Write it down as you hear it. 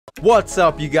What's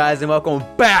up, you guys, and welcome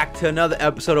back to another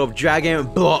episode of Dragon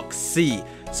Block C.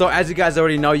 So as you guys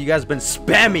already know, you guys have been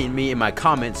spamming me in my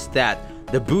comments that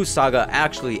the Buu saga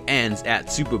actually ends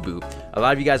at Super Buu. A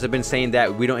lot of you guys have been saying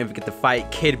that we don't even get to fight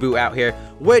Kid Buu out here,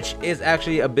 which is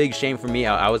actually a big shame for me.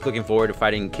 I was looking forward to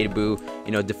fighting Kid Buu,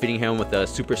 you know, defeating him with a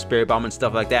super spirit bomb and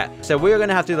stuff like that. So we're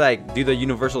gonna have to like do the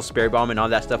universal spirit bomb and all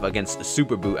that stuff against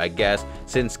Super Buu, I guess,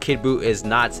 since Kid Buu is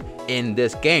not in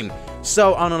this game.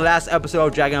 So on the last episode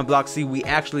of Dragon Block C, we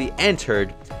actually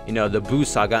entered, you know, the Buu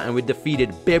saga, and we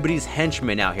defeated Bibidi's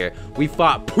henchmen out here. We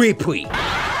fought Pui Pui.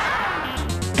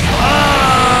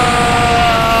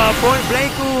 Point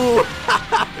blank.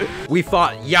 We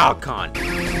fought Yakan.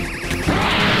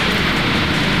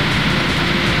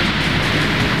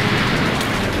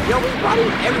 Yo, we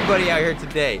bodied everybody out here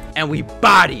today, and we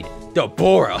bodied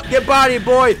Deborah. Get bodied,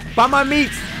 boy, by my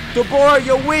meats. Deborah,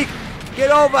 you're weak. Get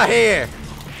over here.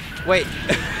 Wait.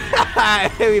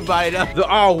 We bodied them. They're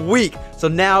all weak. So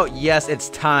now, yes, it's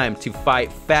time to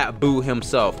fight Fat Buu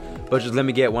himself. But just let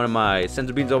me get one of my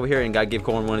senzu beans over here and gotta give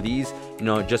Corn one of these, you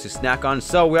know, just to snack on.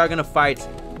 So we are gonna fight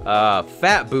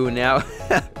Fat Buu now.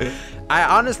 I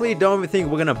honestly don't even think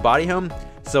we're gonna body him.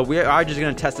 So we are just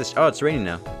gonna test this. Oh, it's raining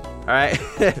now. All right.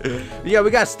 Yeah,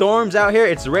 we got storms out here.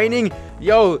 It's raining.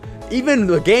 Yo, even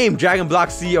the game Dragon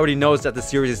Block C already knows that the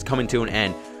series is coming to an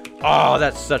end. Oh,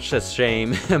 that's such a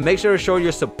shame. Make sure to show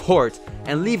your support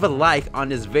and leave a like on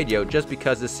this video just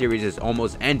because this series is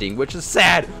almost ending, which is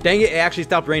sad. Dang it, it actually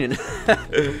stopped raining.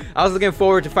 I was looking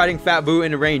forward to fighting Fat Buu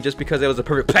in the rain just because it was a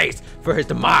perfect place for his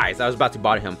demise. I was about to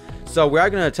body him. So we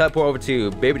are going to teleport over to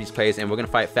Bibidi's place and we're going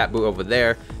to fight Fat Buu over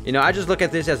there. You know, I just look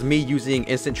at this as me using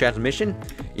instant transmission.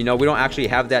 You know, we don't actually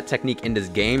have that technique in this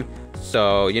game.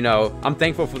 So, you know, I'm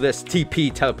thankful for this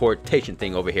TP teleportation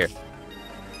thing over here.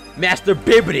 Master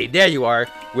Bibidi, there you are.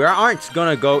 We aren't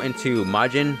gonna go into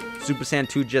Majin Super Saiyan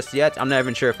 2 just yet. I'm not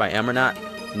even sure if I am or not.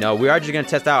 You know, we are just gonna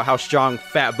test out how strong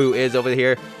Fat Buu is over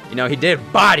here. You know, he did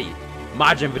body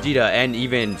Majin Vegeta and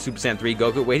even Super Saiyan 3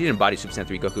 Goku. Wait, he didn't body Super Saiyan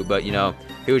 3 Goku, but you know,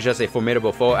 he was just a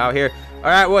formidable foe out here.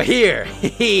 Alright, we're here.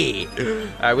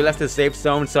 Alright, we left the safe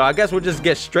zone, so I guess we'll just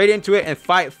get straight into it and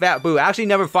fight Fat Buu. I actually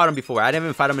never fought him before. I didn't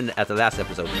even fight him at the last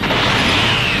episode.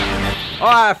 Oh,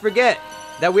 I forget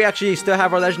that we actually still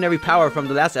have our legendary power from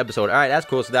the last episode. All right, that's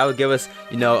cool. So that would give us,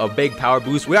 you know, a big power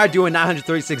boost. We are doing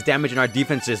 936 damage and our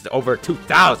defense is over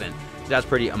 2,000. So that's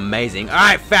pretty amazing. All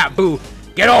right, Fat Buu,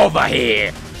 get over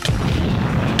here.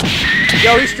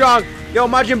 Yo, he's strong. Yo,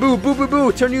 Majin Buu, boo, boo,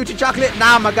 boo, turn you to chocolate.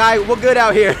 Nah, my guy, we're good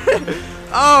out here.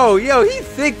 Oh, yo, he's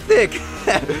thick. Look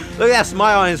at that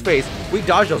smile on his face. We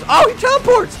dodge those. Oh, he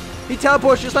teleports. He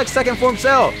teleports just like second form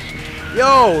Cell.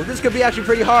 Yo, this could be actually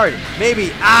pretty hard. Maybe.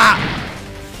 Ah.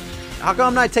 How come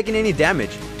I'm not taking any damage?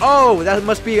 Oh, that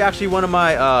must be actually one of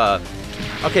my,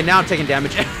 okay, now I'm taking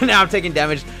damage. Now I'm taking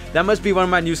damage. That must be one of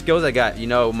my new skills I got. You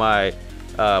know, my,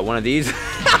 one of these.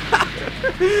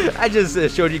 I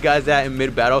just showed you guys that in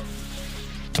mid-battle.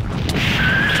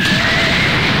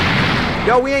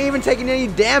 Yo, we ain't even taking any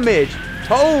damage.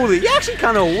 Holy, you're actually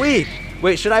kind of weak.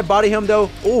 Wait, should I body him,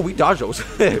 though? Oh, we dodge those.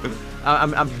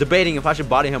 I'm debating if I should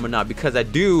body him or not because I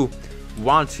do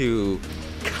want to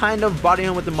kind of body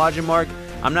him with the Majin mark.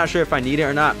 I'm not sure if I need it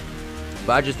or not,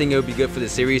 but I just think it would be good for the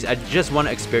series. I just want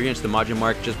to experience the Majin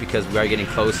mark just because we are getting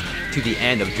close to the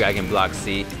end of Dragon Block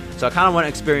C. So I kind of want to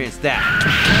experience that.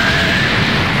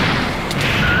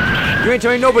 You ain't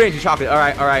turning nobody into chocolate. All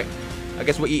right. I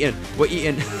guess we're eating. We're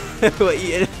eating.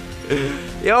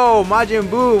 Yo, Majin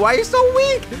Buu, why are you so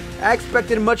weak? I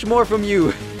expected much more from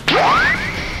you.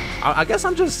 I guess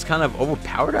I'm just kind of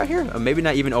overpowered out here. Or maybe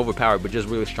not even overpowered, but just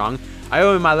really strong. I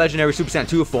own my legendary Super Saiyan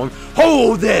 2 form.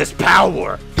 Hold this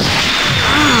power!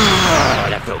 Oh,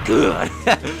 that felt good.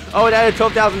 Oh, that had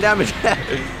 12,000 damage.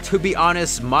 To be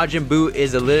honest, Majin Buu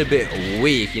is a little bit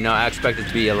weak. You know, I expect it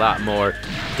to be a lot more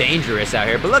dangerous out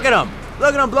here. But look at him.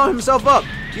 Look at him blowing himself up.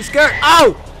 He's scared.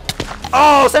 Oh!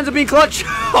 Oh, senzu bean clutch.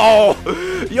 Oh,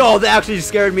 yo, that actually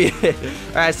scared me.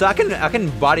 All right, so I can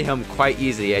body him quite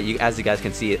easily, as you guys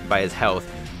can see it by his health.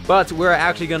 But we're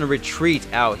actually gonna retreat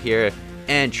out here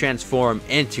and transform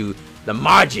into the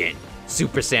Majin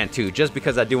Super Saiyan 2, just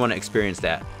because I do want to experience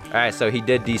that. All right, so he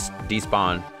did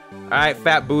despawn. All right,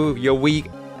 Fat Buu, you're weak.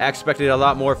 I expected a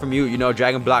lot more from you. You know,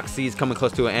 Dragon Block C is coming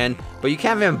close to an end, but you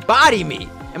can't even body me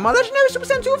in my legendary Super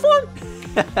Saiyan 2 form.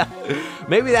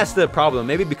 Maybe that's the problem.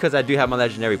 Maybe because I do have my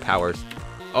legendary powers.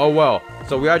 Oh well.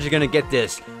 So we are just gonna get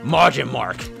this Majin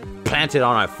mark planted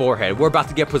on our forehead. We're about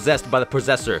to get possessed by the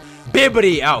possessor.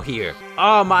 Bibidi out here.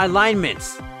 Oh, my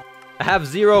alignments. I have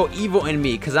 0 evil in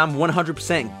me because I'm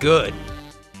 100% good.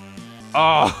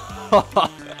 Oh.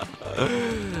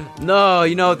 No,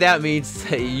 you know what that means.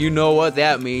 You know what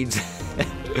that means.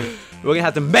 We're gonna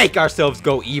have to make ourselves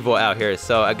go evil out here.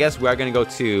 So I guess we are gonna go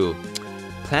to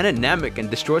Planet Namek and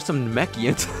destroy some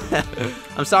Namekians.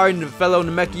 I'm sorry, fellow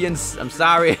Namekians. I'm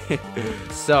sorry.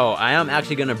 So I am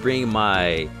actually gonna bring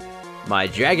my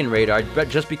Dragon Radar, but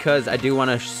just because I do want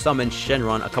to summon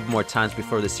Shenron a couple more times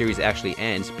before the series actually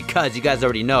ends, because you guys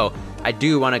already know I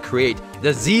do want to create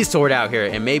the Z Sword out here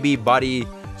and maybe body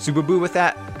Super Buu with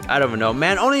that. I don't know,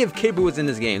 man. Only if Kid Buu was in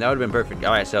this game, that would have been perfect.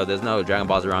 All right, so there's no Dragon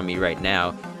Balls around me right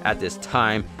now at this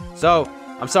time. So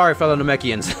I'm sorry, fellow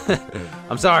Namekians.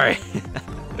 I'm sorry.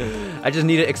 I just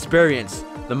need to experience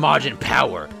the Majin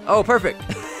power. Oh, perfect.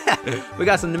 We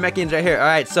got some Namekians right here. All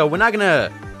right, so we're not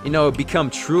gonna, you know, become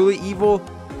truly evil.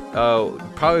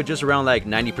 Probably just around like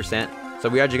 90%. So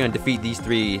we are just gonna defeat these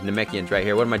 3 Namekians right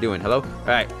here. What am I doing? Hello? All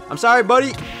right. I'm sorry,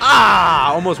 buddy.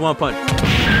 Ah, almost one punch.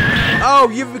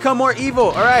 Oh, you've become more evil.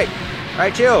 All right. All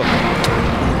right, chill.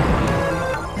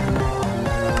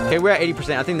 Okay, we're at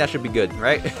 80%. I think that should be good,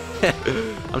 right?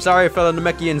 I'm sorry, fellow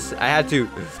Namekians. I had to.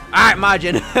 All right,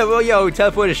 Majin. Well, yo,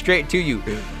 teleported straight to you.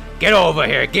 Get over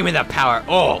here. Give me the power.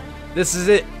 Oh, this is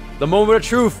it. The moment of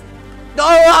truth.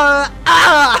 Oh,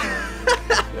 I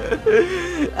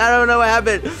don't know what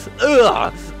happened.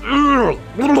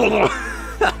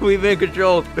 We've been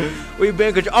controlled. We've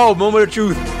been controlled. Oh, moment of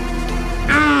truth.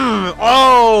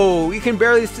 Oh, you can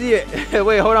barely see it.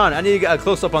 Wait, hold on. I need to get a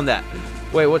close up on that.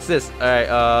 Wait, what's this? All right,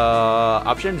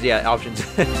 options? Yeah, options.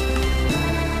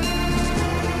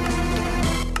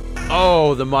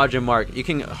 Oh, the Majin mark. You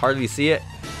can hardly see it.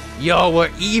 Yo, we're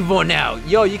evil now.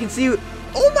 Yo, you can see.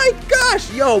 Oh my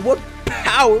gosh. Yo, what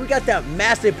power. We got that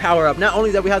massive power up. Not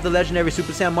only that we have the legendary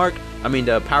Super Saiyan mark, I mean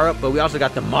the power up, but we also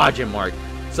got the Majin mark.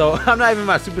 So I'm not even in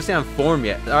my Super Saiyan form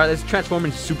yet. All right, let's transform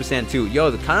into Super Saiyan 2. Yo,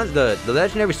 the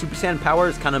legendary Super Saiyan power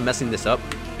is kind of messing this up.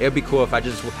 It would be cool if I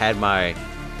just had my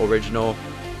original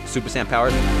Super Saiyan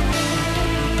powers.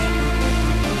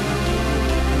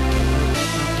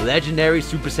 Legendary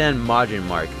Super Saiyan Majin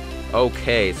mark.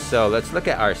 Okay, so let's look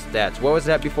at our stats. What was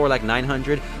that before, like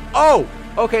 900? Oh,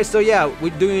 okay, so yeah,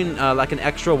 we're doing like an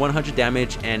extra 100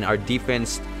 damage, and our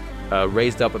defense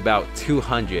raised up about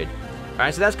 200. All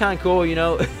right, so that's kind of cool, you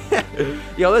know.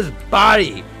 Yo, let's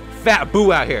body Fat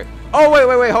Buu out here. Oh,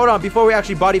 wait, hold on. Before we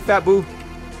actually body Fat Buu,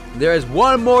 there is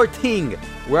one more thing.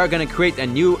 We're gonna create a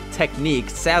new technique.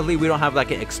 Sadly, we don't have like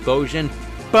an explosion,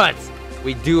 but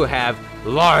we do have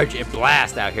large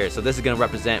blast out here. So this is gonna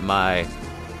represent my,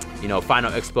 you know,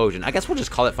 final explosion. I guess we'll just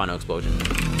call it final explosion.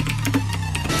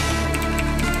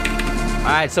 All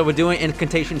right, so we're doing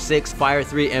incantation 6, fire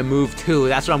 3, and move 2.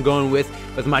 That's what I'm going with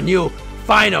my new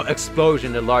final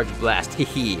explosion, the large blast.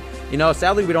 Hehe. You know,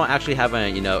 sadly we don't actually have a,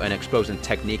 you know, an explosion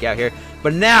technique out here,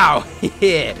 but now,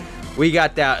 yeah, we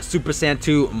got that Super Saiyan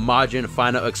 2 Majin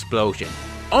final explosion.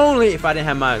 Only if I didn't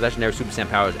have my legendary Super Saiyan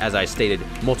powers, as I stated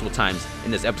multiple times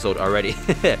in this episode already.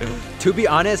 To be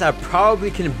honest, I probably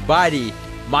can body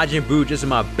Majin Buu just in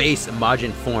my base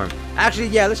Majin form. Actually,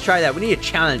 yeah, let's try that. We need a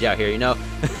challenge out here, you know.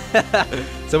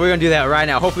 So we're gonna do that right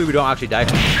now. Hopefully we don't actually die.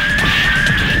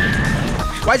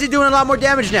 Why is he doing a lot more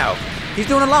damage now? He's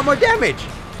doing a lot more damage.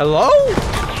 Hello?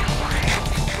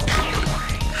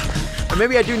 Or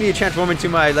maybe I do need to transform into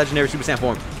my legendary Super Saiyan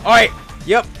form. All right.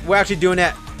 Yep, we're actually doing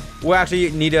that. We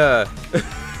actually need a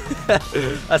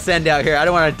ascend out here. I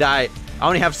don't want to die. I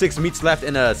only have 6 meats left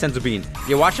and a senzu bean.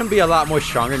 You watch him be a lot more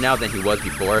stronger now than he was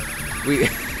before.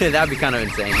 That'd be kind of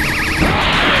insane.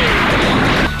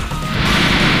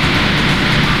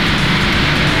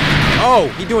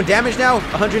 Oh, he doing damage now?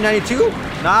 192?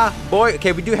 Nah, boy.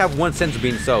 Okay, we do have 1 senzu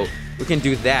bean, so we can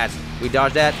do that. We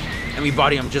dodge that, and we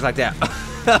body him just like that.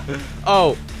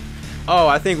 Oh,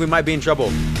 I think we might be in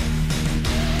trouble.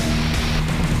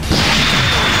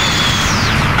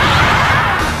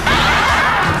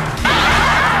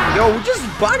 Yo, we just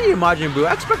bodied Majin Buu.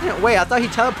 I expected it. Wait, I thought he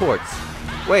teleports.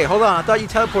 Wait, hold on. I thought you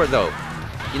teleport though.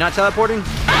 You're not teleporting?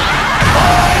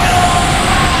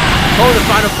 Oh, the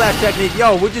final flash technique.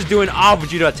 Yo, we're just doing all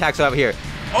Vegeta attacks out here.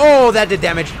 Oh, that did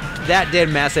damage. That did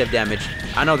massive damage.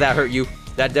 I know that hurt you.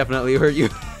 That definitely hurt you.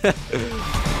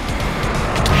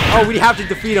 Oh, we have to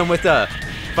defeat him with the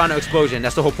final explosion.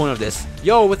 That's the whole point of this.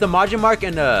 Yo, with the Majin mark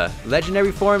and the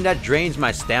legendary form, that drains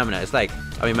my stamina. It's like,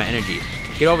 I mean, my energy.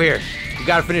 Get over here. We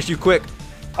gotta finish you quick.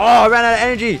 Oh, I ran out of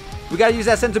energy. We gotta use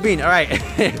that senzu bean. All right.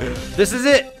 This is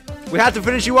it. We have to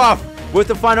finish you off with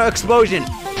the final explosion.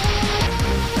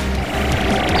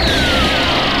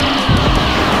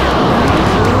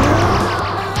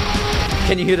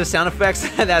 Can you hear the sound effects?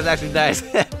 That's actually nice.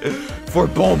 For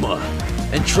Bulma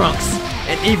and Trunks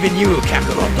and even you,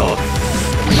 Kakaroto.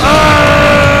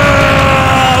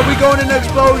 Oh, we going in an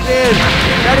explosion.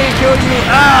 That didn't kill you.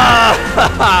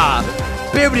 Ah!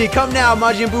 Bibbidi, come now,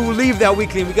 Majin Buu. Leave that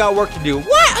weakling. We got work to do.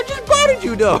 What? I just bodied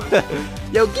you, though.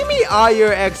 Yo, give me all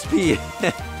your XP.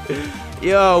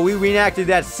 Yo, we reenacted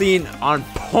that scene on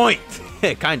point.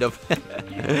 Kind of.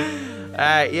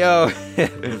 Alright, yo.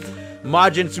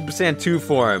 Majin Super Saiyan 2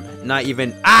 form. Not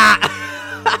even. Ah!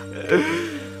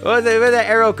 Where'd that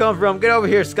arrow come from? Get over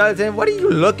here, skeleton. What are you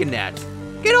looking at?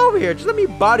 Get over here. Just let me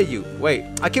body you. Wait,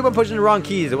 I keep on pushing the wrong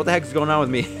keys. What the heck is going on with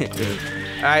me?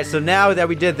 Alright, so now that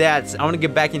we did that, I want to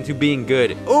get back into being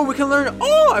good. Oh, we can learn.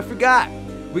 Oh, I forgot.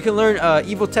 We can learn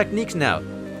evil techniques now.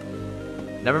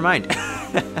 Never mind.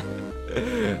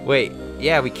 Wait,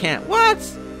 yeah, we can't. What?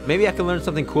 Maybe I can learn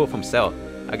something cool from Cell.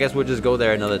 I guess we'll just go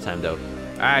there another time, though.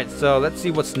 Alright, so let's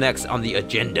see what's next on the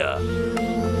agenda.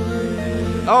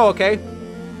 Oh, okay.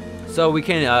 So we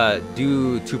can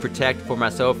do to protect for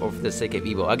myself or for the sake of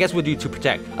evil. I guess we'll do to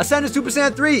protect. Ascend to Super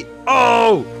Saiyan 3.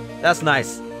 Oh, that's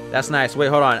nice. That's nice. Wait,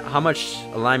 hold on. How much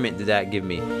alignment did that give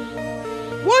me?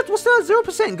 What? What's that?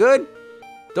 0% good?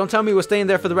 Don't tell me we're staying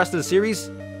there for the rest of the series.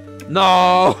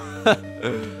 No.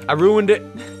 I ruined it.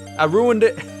 I ruined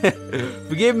it.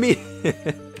 Forgive me.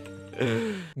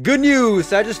 Good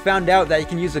news! I just found out that you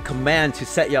can use a command to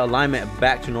set your alignment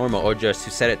back to normal or just to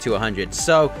set it to 100.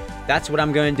 So that's what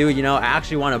I'm going to do. You know, I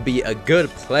actually want to be a good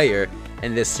player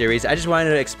in this series. I just wanted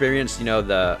to experience, you know,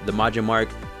 the Majin Mark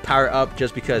power up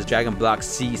just because Dragon Block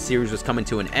C series was coming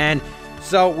to an end.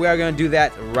 So we are going to do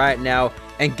that right now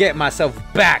and get myself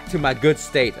back to my good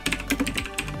state.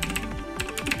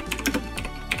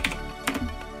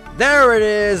 There it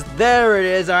is. There it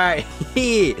is. All right.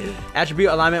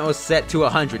 Attribute alignment was set to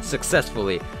 100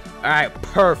 successfully. All right,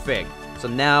 perfect. So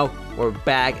now we're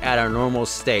back at our normal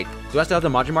state. Do I still have the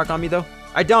Majin Mark on me though?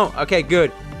 I don't. Okay,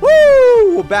 good.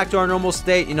 Woo! We're back to our normal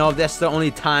state. You know, that's the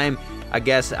only time I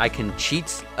guess I can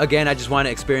cheat. Again, I just want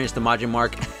to experience the Majin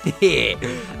Mark.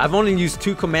 I've only used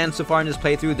 2 commands so far in this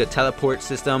playthrough, the teleport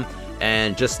system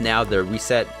and just now the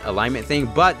reset alignment thing.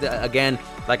 But again,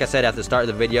 like I said at the start of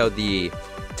the video, the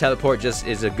teleport just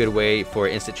is a good way for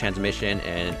instant transmission.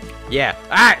 And yeah,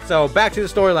 all right, so back to the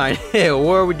storyline.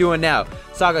 What are we doing now?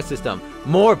 Saga system,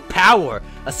 more power,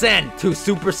 ascend to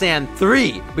Super Saiyan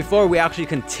 3. Before we actually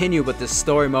continue with the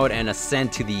story mode and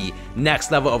ascend to the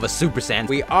next level of a Super Saiyan,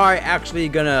 we are actually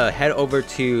gonna head over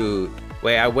to,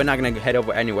 wait, we're not gonna head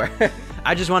over anywhere.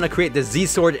 I just want to create the Z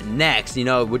Sword next. You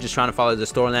know, we're just trying to follow the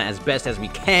storyline as best as we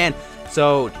can.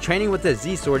 So training with the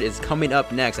Z Sword is coming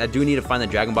up next. I do need to find the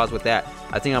Dragon Balls with that.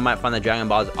 I think I might find the Dragon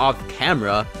Balls off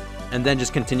camera and then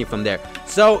just continue from there.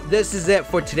 So this is it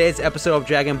for today's episode of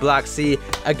Dragon Block C.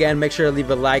 Again, make sure to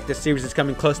leave a like. The series is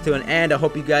coming close to an end. I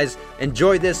hope you guys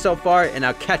enjoyed this so far, and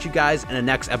I'll catch you guys in the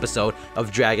next episode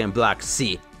of Dragon Block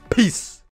C. Peace.